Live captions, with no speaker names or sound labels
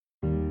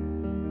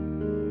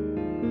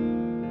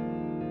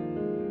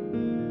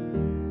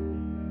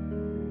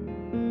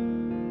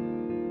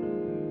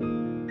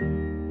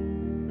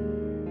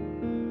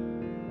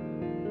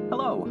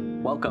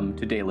Welcome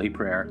to Daily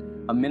Prayer,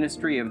 a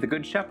ministry of the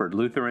Good Shepherd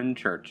Lutheran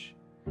Church.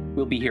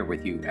 We'll be here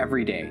with you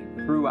every day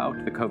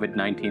throughout the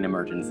COVID-19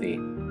 emergency.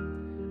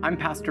 I'm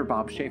Pastor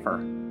Bob Schaefer.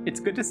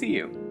 It's good to see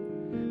you.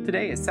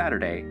 Today is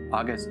Saturday,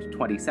 August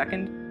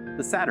 22nd,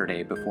 the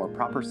Saturday before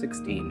Proper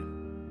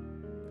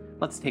 16.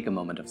 Let's take a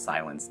moment of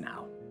silence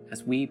now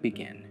as we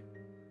begin.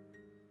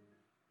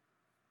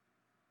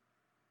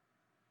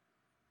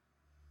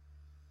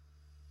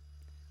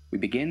 We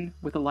begin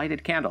with a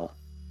lighted candle.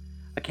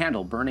 A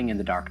candle burning in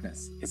the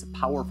darkness is a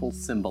powerful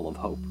symbol of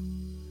hope.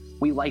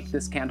 We light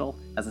this candle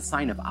as a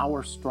sign of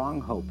our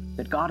strong hope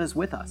that God is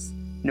with us,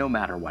 no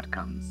matter what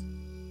comes.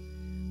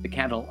 The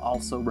candle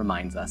also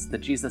reminds us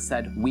that Jesus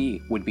said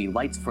we would be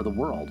lights for the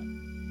world.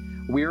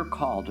 We're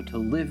called to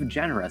live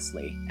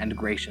generously and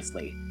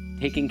graciously,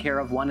 taking care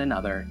of one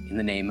another in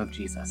the name of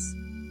Jesus.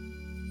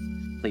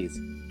 Please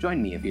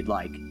join me if you'd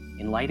like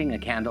in lighting a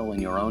candle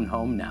in your own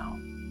home now.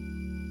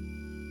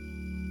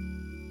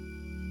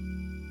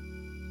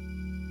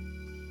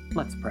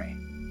 Let's pray.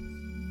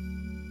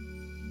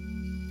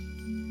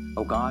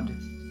 O God,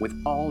 with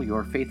all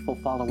your faithful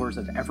followers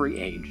of every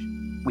age,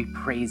 we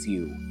praise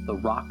you, the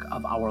rock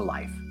of our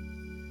life.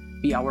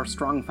 Be our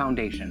strong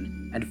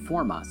foundation and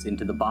form us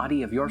into the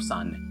body of your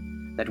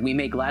Son, that we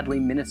may gladly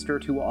minister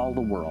to all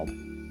the world,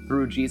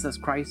 through Jesus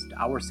Christ,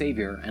 our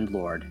Savior and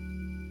Lord.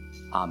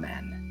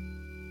 Amen.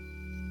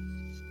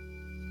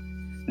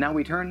 Now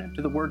we turn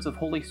to the words of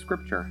Holy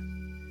Scripture.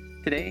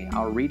 Today,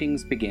 our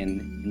readings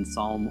begin in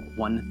Psalm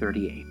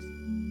 138.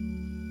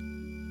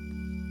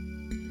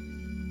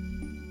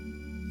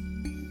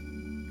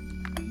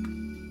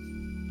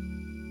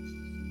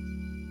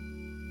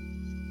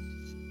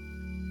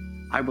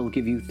 I will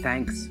give you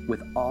thanks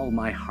with all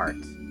my heart.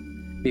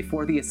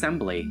 Before the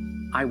assembly,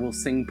 I will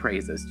sing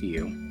praises to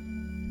you.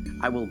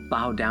 I will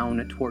bow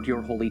down toward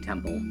your holy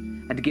temple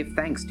and give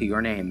thanks to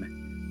your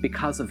name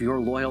because of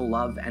your loyal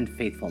love and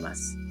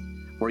faithfulness.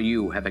 For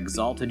you have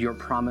exalted your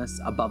promise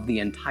above the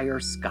entire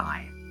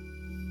sky.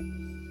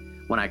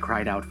 When I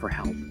cried out for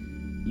help,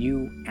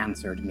 you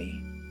answered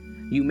me.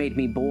 You made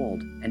me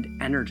bold and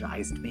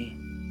energized me.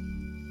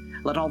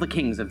 Let all the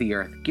kings of the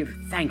earth give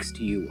thanks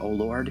to you, O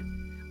Lord,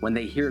 when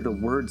they hear the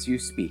words you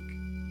speak.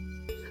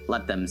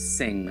 Let them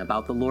sing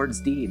about the Lord's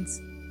deeds,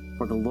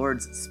 for the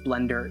Lord's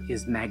splendor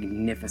is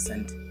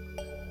magnificent.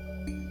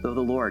 Though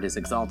the Lord is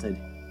exalted,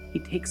 he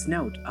takes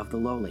note of the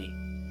lowly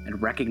and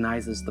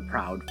recognizes the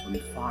proud from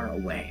far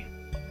away.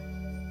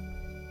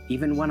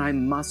 Even when I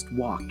must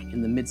walk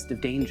in the midst of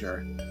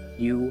danger,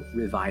 you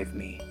revive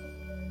me.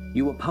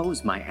 You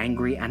oppose my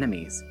angry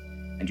enemies,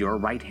 and your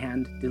right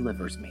hand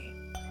delivers me.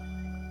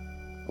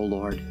 O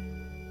Lord,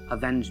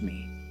 avenge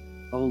me.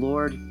 O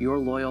Lord, your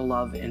loyal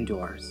love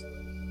endures.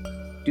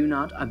 Do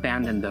not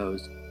abandon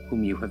those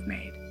whom you have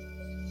made.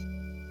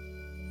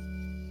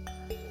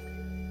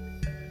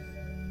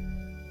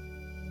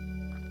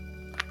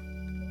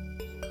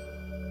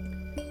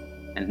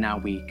 And now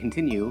we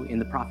continue in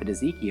the prophet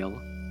Ezekiel,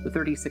 the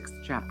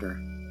 36th chapter.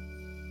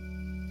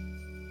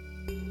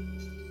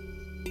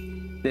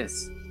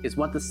 This is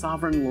what the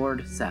sovereign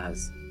Lord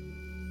says.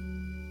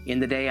 In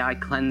the day I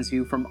cleanse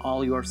you from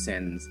all your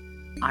sins,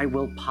 I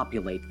will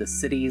populate the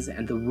cities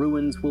and the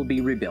ruins will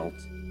be rebuilt.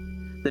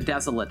 The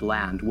desolate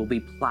land will be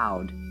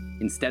plowed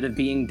instead of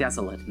being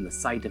desolate in the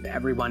sight of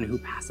everyone who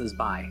passes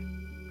by.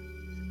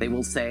 They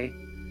will say,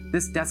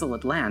 this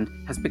desolate land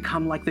has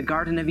become like the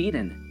Garden of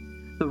Eden.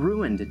 The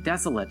ruined,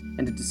 desolate,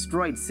 and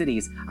destroyed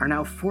cities are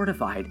now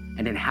fortified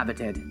and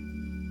inhabited.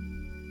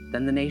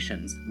 Then the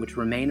nations which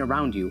remain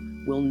around you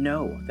will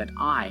know that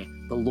I,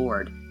 the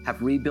Lord,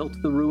 have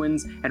rebuilt the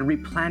ruins and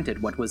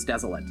replanted what was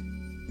desolate.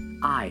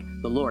 I,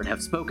 the Lord,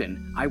 have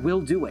spoken. I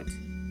will do it.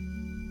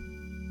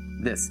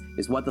 This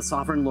is what the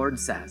sovereign Lord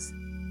says.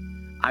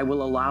 I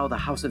will allow the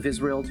house of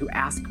Israel to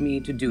ask me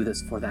to do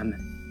this for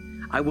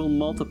them. I will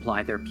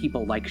multiply their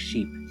people like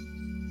sheep.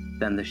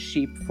 Then the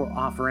sheep for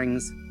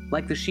offerings,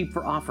 like the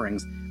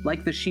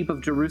sheep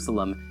of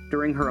Jerusalem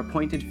during her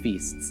appointed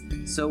feasts,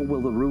 so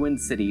will the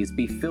ruined cities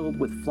be filled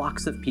with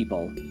flocks of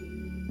people.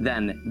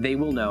 Then they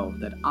will know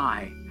that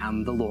I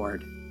am the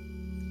Lord.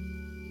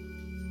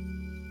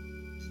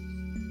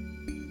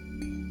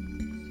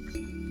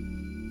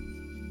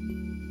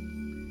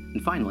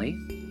 And finally,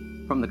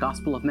 from the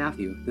Gospel of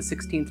Matthew, the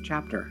 16th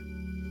chapter.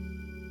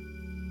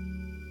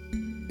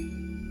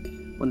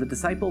 When the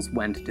disciples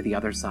went to the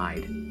other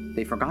side,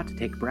 they forgot to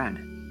take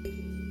bread.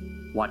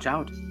 Watch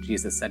out,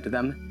 Jesus said to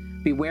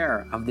them.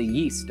 Beware of the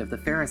yeast of the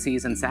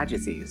Pharisees and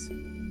Sadducees.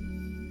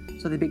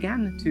 So they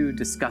began to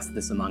discuss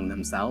this among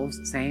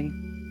themselves,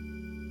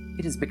 saying,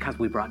 It is because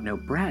we brought no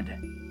bread.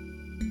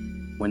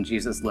 When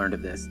Jesus learned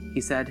of this,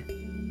 he said,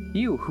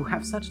 You who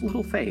have such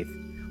little faith,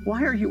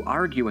 why are you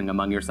arguing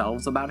among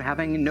yourselves about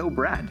having no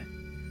bread?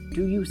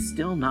 Do you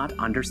still not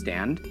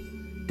understand?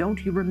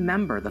 Don't you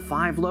remember the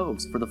 5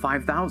 loaves for the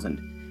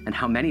 5,000, and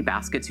how many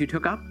baskets you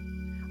took up?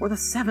 Or the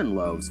 7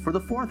 loaves for the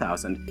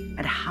 4,000,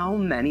 and how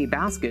many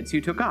baskets you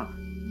took up?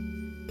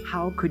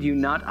 How could you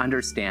not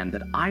understand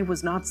that I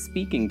was not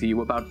speaking to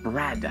you about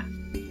bread,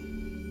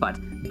 but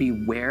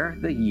Beware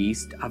the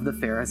yeast of the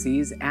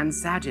Pharisees and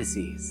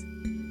Sadducees."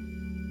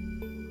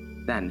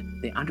 Then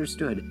they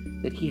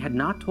understood that he had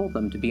not told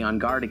them to be on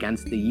guard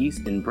against the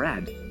yeast in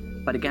bread,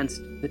 but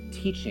against the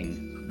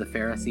teaching of the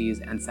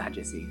Pharisees and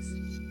Sadducees.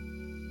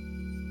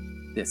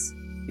 This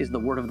is the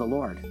word of the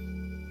Lord.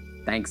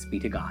 Thanks be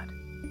to God.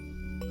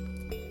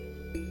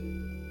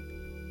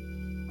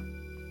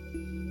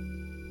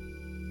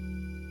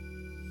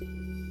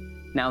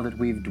 Now that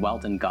we've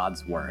dwelt in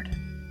God's word,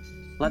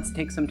 let's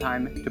take some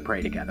time to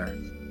pray together.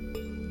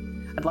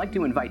 I'd like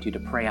to invite you to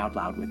pray out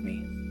loud with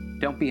me.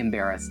 Don't be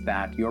embarrassed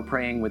that you're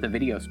praying with a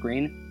video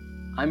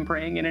screen. I'm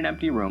praying in an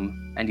empty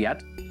room, and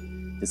yet,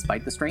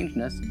 despite the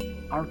strangeness,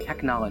 our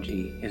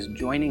technology is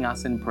joining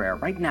us in prayer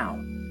right now,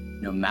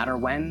 no matter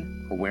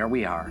when or where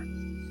we are.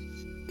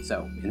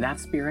 So, in that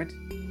spirit,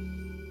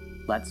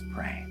 let's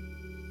pray.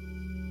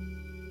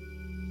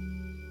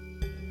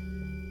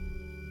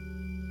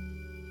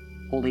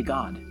 Holy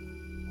God,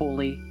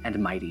 holy and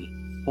mighty,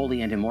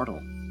 holy and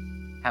immortal,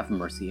 have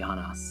mercy on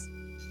us.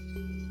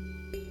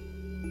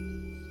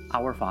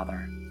 Our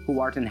Father,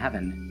 who art in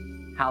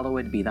heaven,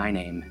 hallowed be thy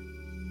name.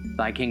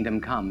 Thy kingdom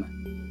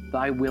come,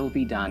 thy will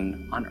be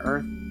done on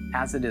earth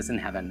as it is in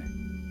heaven.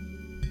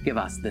 Give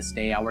us this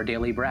day our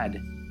daily bread,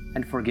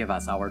 and forgive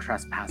us our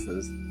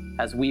trespasses,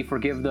 as we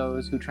forgive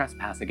those who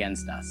trespass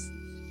against us.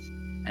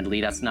 And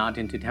lead us not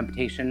into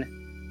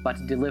temptation,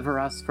 but deliver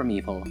us from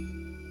evil.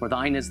 For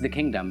thine is the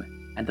kingdom,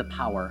 and the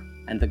power,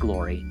 and the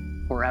glory,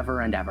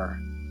 forever and ever.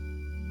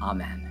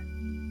 Amen.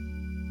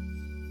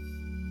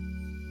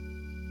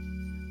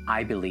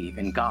 I believe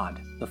in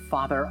God, the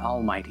Father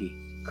Almighty,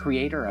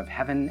 creator of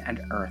heaven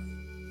and earth.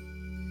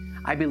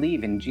 I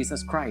believe in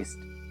Jesus Christ,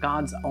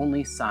 God's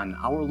only Son,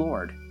 our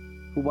Lord,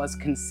 who was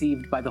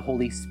conceived by the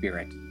Holy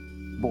Spirit,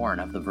 born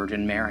of the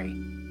Virgin Mary,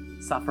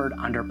 suffered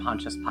under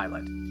Pontius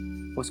Pilate,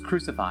 was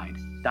crucified,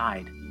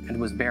 died, and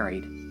was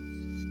buried.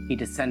 He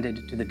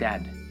descended to the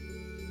dead.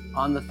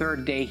 On the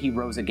third day he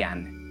rose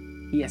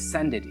again. He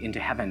ascended into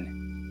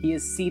heaven. He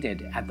is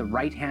seated at the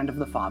right hand of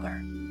the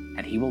Father,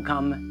 and he will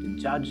come to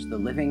judge the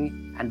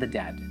living and the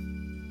dead.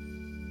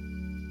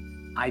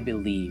 I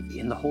believe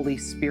in the Holy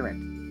Spirit,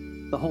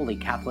 the Holy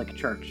Catholic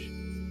Church,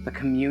 the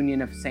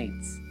communion of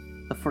saints,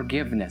 the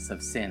forgiveness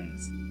of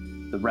sins,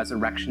 the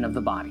resurrection of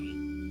the body,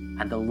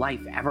 and the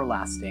life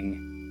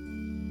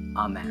everlasting.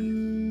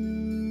 Amen.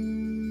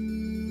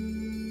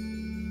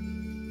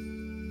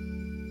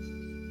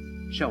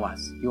 Show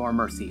us your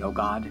mercy, O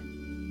God,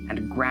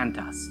 and grant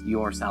us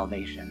your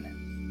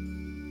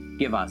salvation.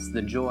 Give us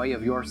the joy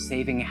of your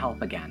saving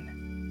help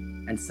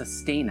again, and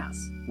sustain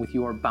us with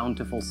your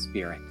bountiful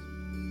Spirit.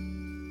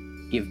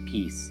 Give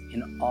peace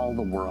in all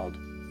the world,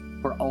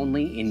 for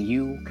only in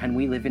you can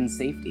we live in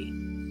safety.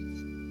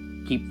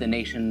 Keep the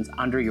nations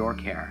under your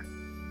care,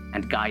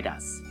 and guide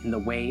us in the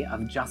way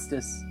of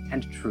justice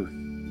and truth.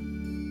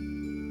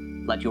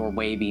 Let your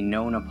way be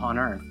known upon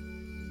earth,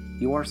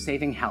 your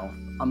saving health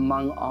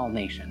among all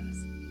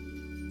nations.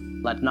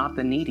 Let not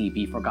the needy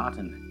be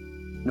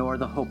forgotten, nor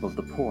the hope of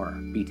the poor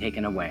be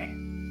taken away.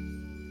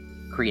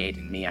 Create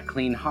in me a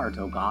clean heart,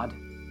 O God,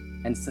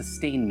 and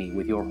sustain me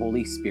with your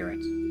Holy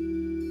Spirit.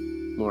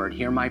 Lord,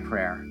 hear my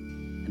prayer,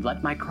 and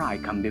let my cry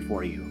come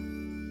before you.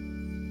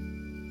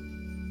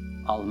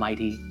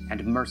 Almighty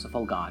and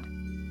merciful God,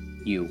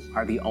 you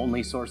are the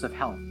only source of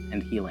health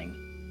and healing.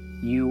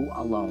 You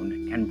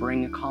alone can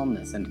bring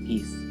calmness and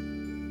peace.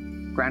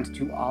 Grant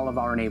to all of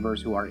our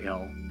neighbors who are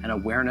ill an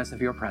awareness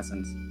of your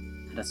presence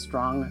and a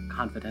strong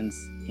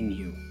confidence in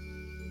you.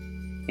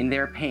 In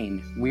their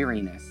pain,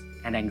 weariness,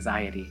 and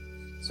anxiety,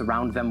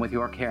 surround them with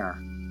your care.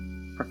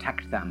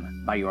 Protect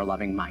them by your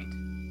loving might,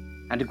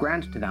 and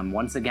grant to them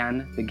once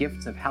again the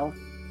gifts of health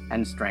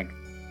and strength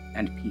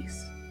and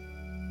peace.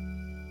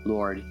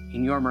 Lord,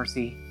 in your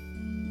mercy,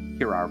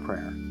 hear our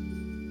prayer.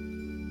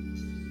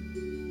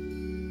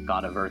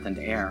 God of earth and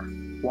air,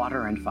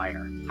 water and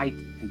fire, height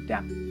and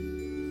depth,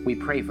 we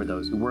pray for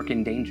those who work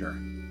in danger,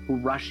 who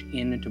rush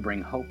in to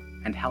bring hope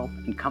and help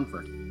and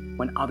comfort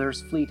when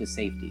others flee to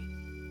safety,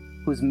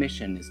 whose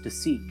mission is to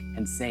seek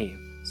and save,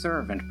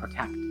 serve and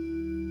protect,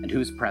 and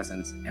whose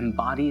presence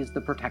embodies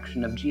the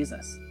protection of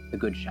Jesus, the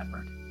Good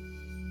Shepherd.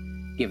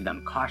 Give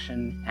them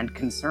caution and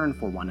concern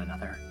for one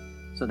another,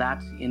 so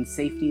that in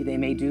safety they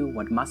may do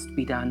what must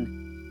be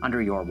done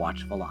under your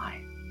watchful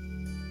eye.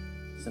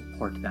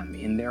 Support them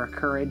in their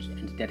courage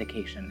and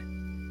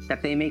dedication,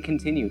 that they may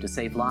continue to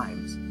save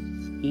lives,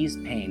 ease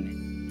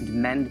pain, and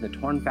mend the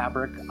torn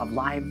fabric of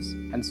lives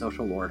and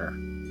social order.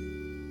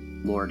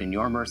 Lord, in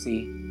your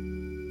mercy,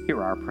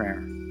 hear our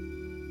prayer.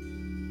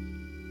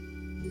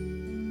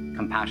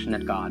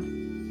 Compassionate God,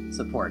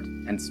 support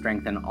and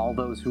strengthen all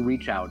those who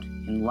reach out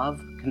in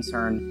love,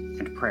 concern,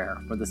 and prayer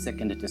for the sick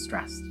and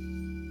distressed.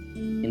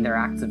 In their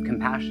acts of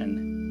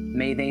compassion,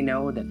 may they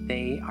know that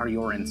they are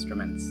your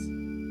instruments.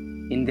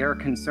 In their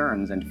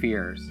concerns and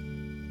fears,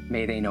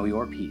 may they know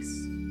your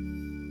peace.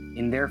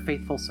 In their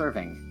faithful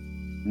serving,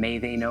 may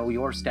they know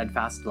your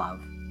steadfast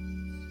love.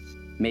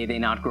 May they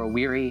not grow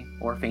weary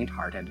or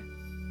faint-hearted.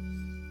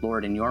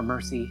 Lord, in your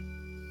mercy,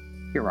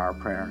 hear our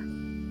prayer.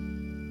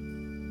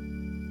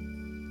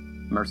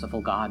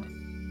 Merciful God,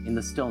 in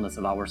the stillness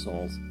of our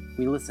souls,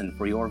 we listen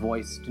for your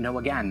voice to know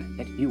again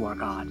that you are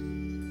God.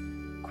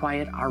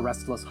 Quiet our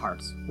restless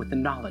hearts with the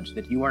knowledge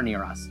that you are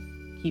near us,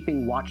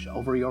 keeping watch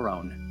over your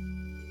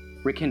own.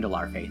 Rekindle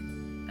our faith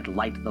and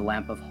light the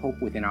lamp of hope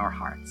within our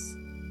hearts.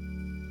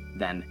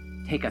 Then,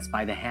 take us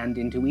by the hand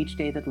into each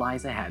day that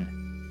lies ahead.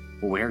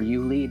 Where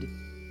you lead,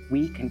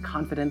 we can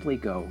confidently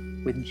go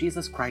with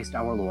Jesus Christ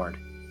our Lord,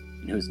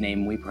 in whose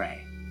name we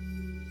pray.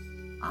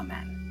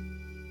 Amen.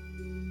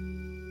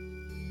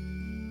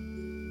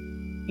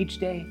 Each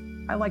day,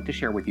 I like to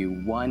share with you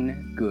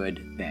one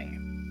good thing.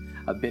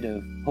 A bit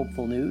of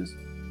hopeful news,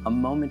 a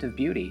moment of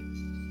beauty,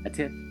 a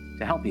tip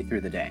to help you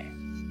through the day.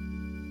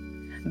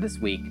 This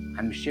week,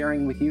 I'm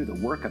sharing with you the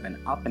work of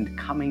an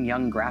up-and-coming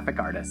young graphic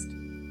artist.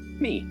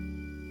 Me.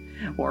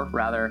 Or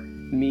rather,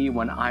 me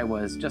when I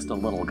was just a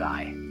little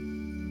guy.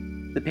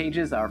 The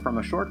pages are from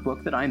a short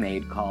book that I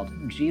made called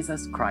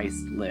Jesus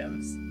Christ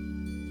Lives.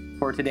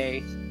 For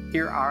today,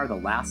 here are the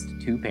last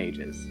 2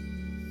 pages.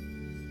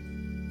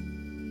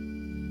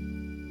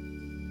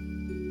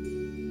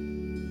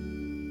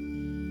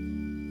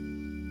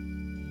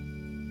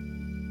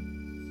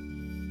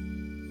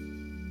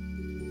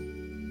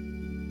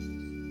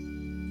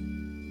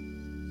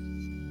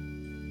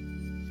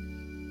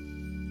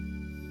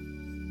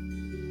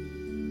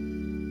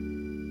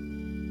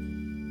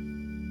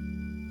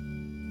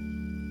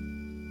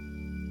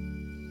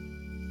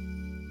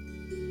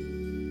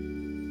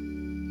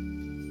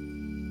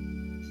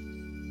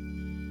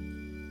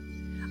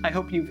 I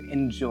hope you've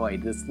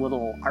enjoyed this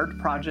little art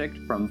project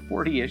from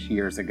 40-ish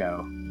years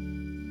ago.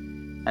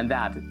 And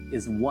that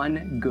is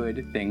one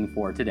good thing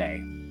for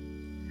today.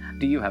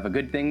 Do you have a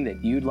good thing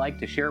that you'd like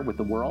to share with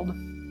the world?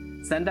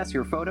 Send us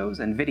your photos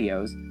and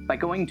videos by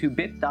going to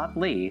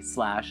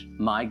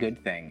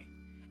bit.ly/mygoodthing.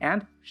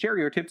 And share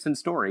your tips and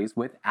stories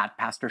with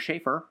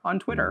 @PastorSchaefer on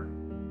Twitter.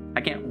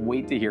 I can't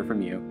wait to hear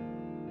from you.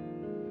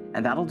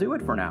 And that'll do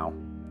it for now.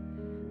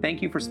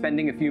 Thank you for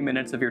spending a few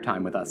minutes of your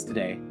time with us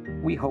today.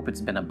 We hope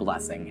it's been a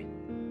blessing.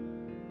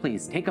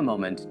 Please take a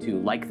moment to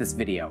like this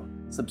video,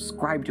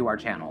 subscribe to our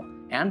channel,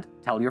 and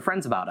tell your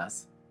friends about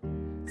us.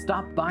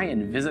 Stop by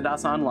and visit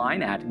us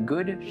online at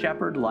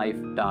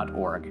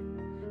goodshepherdlife.org.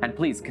 And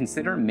please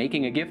consider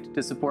making a gift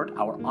to support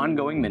our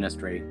ongoing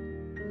ministry.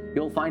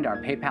 You'll find our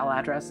PayPal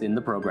address in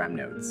the program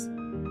notes.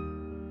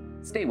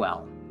 Stay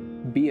well,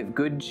 be of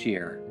good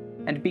cheer,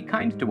 and be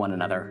kind to one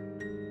another.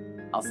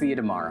 I'll see you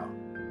tomorrow.